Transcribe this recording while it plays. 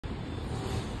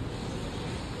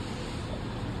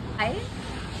Hi,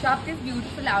 shop this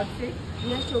beautiful outfit.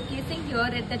 We are showcasing here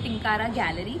at the Tinkara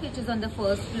gallery, which is on the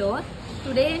first floor.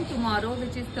 Today and tomorrow,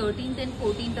 which is 13th and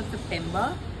 14th of September,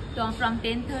 from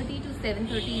 10:30 to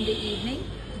 7:30 in the evening.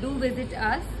 Do visit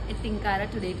us at Tinkara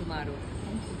today, tomorrow.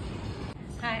 Thank you.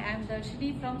 Hi, I'm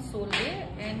Darshini from Solve,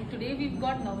 and today we've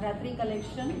got Navratri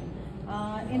Collection.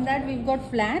 In that we've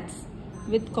got flats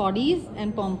with coddies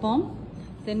and pom-pom.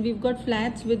 Then we've got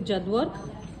flats with jad work.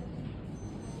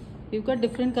 We've got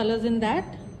different colors in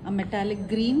that, a metallic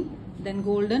green, then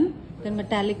golden, then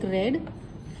metallic red,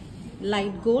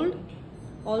 light gold.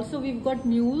 Also we've got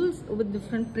mules with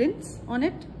different prints on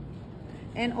it.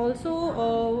 And also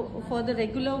for the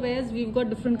regular wears, we've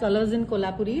got different colors in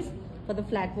Kolhapuris for the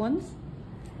flat ones.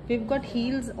 We've got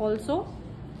heels also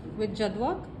with jad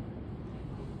work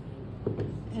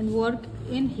and work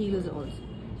in heels also.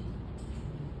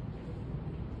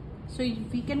 So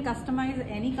we can customize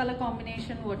any color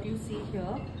combination what you see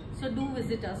here. So do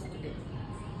visit us today.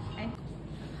 And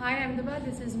Hi Ahmedabad,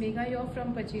 this is Megha here from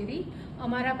Pacheri.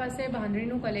 અમારા પાસે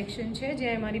બાંધણીનું collection છે જે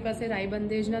અમારી પાસે રાઈ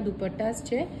બંધેજના દુપટ્ટાસ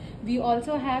છે. We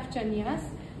also have chanias.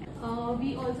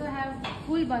 We also have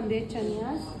full bandhej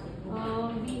chanias.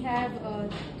 We have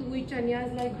two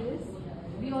chanias like this.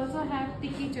 We also have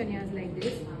tikki chanias like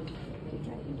this.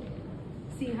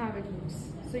 See how it looks.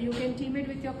 So you can team it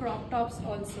with your crop tops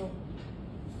also.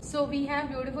 So we have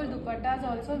beautiful dupattas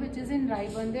also, which is in rai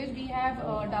bandhej. We have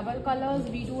double colors.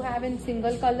 We do have in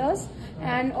single colors,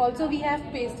 and also we have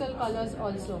pastel colors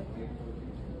also.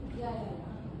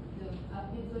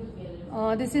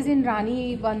 This is in rani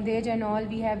bandhej and all.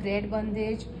 We have red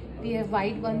bandhej. We have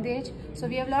white bandhej.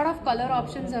 So we have a lot of color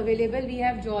options available. We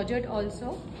have georgette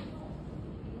also,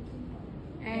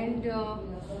 and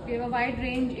we have a wide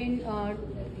range in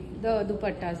the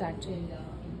dupattas actually.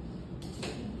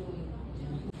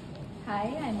 Hi,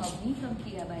 I'm Avnee from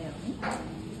Kiya by Avnee.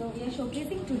 So we are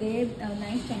showcasing today a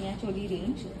nice chaniya choli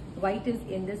range. White is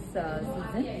in this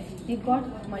season. We've got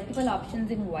multiple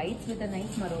options in whites with a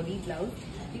nice maroli blouse.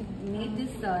 We've made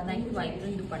this nice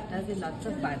vibrant dupattas with lots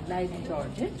of badla and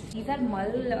georgette. These are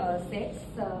mull sets.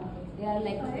 They are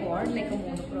like a cord, like a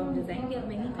monochrome design. We have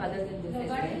many colors in this as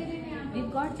well.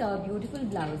 We've got beautiful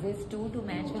blouses too to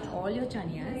match with all your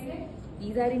chaniyas.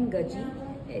 These are in gaji.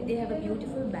 They have a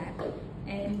beautiful back.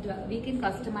 And we can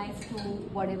customize to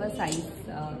whatever size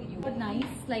you want.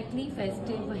 Nice, slightly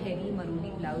festive, hairy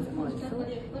maruni blouse also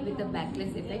with a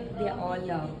backless effect. They are all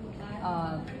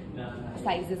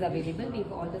sizes available. We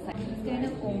have all the sizes. These kind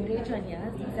of ombre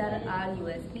chaniyas. These are our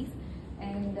USPs,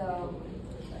 and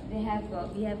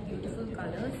we have beautiful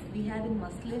colors. We have in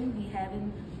muslin. We have in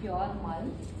pure mull.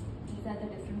 These are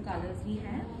the different colors we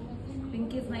have.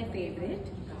 Pink is my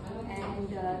favorite. And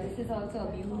this is also a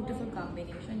beautiful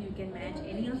combination. You can match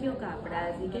any of your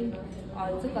kapadas. You can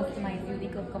also customize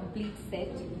unique a complete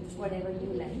set, whatever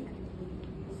you like.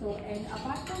 So, and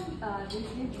apart from this,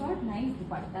 we've got nice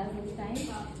dupattas this time.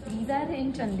 These are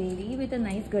in chanderi with a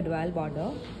nice gadwal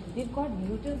border. We've got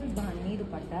beautiful bandhni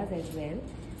dupattas as well.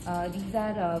 These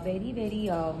are very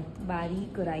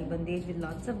bareek rai bandhej with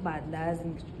lots of badlas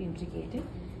intricated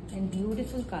and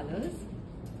beautiful colors.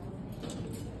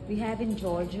 We have in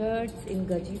georgettes, in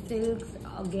gaji silks,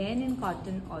 again in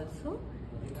cotton also.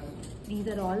 These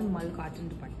are all mull cotton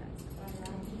dupattas.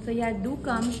 So yeah, do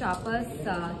come shop us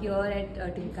here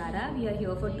at Tinkara. We are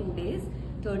here for 2 days,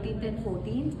 13th and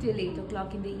 14th till 8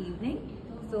 o'clock in the evening.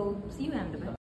 So see you, Ahmedabad.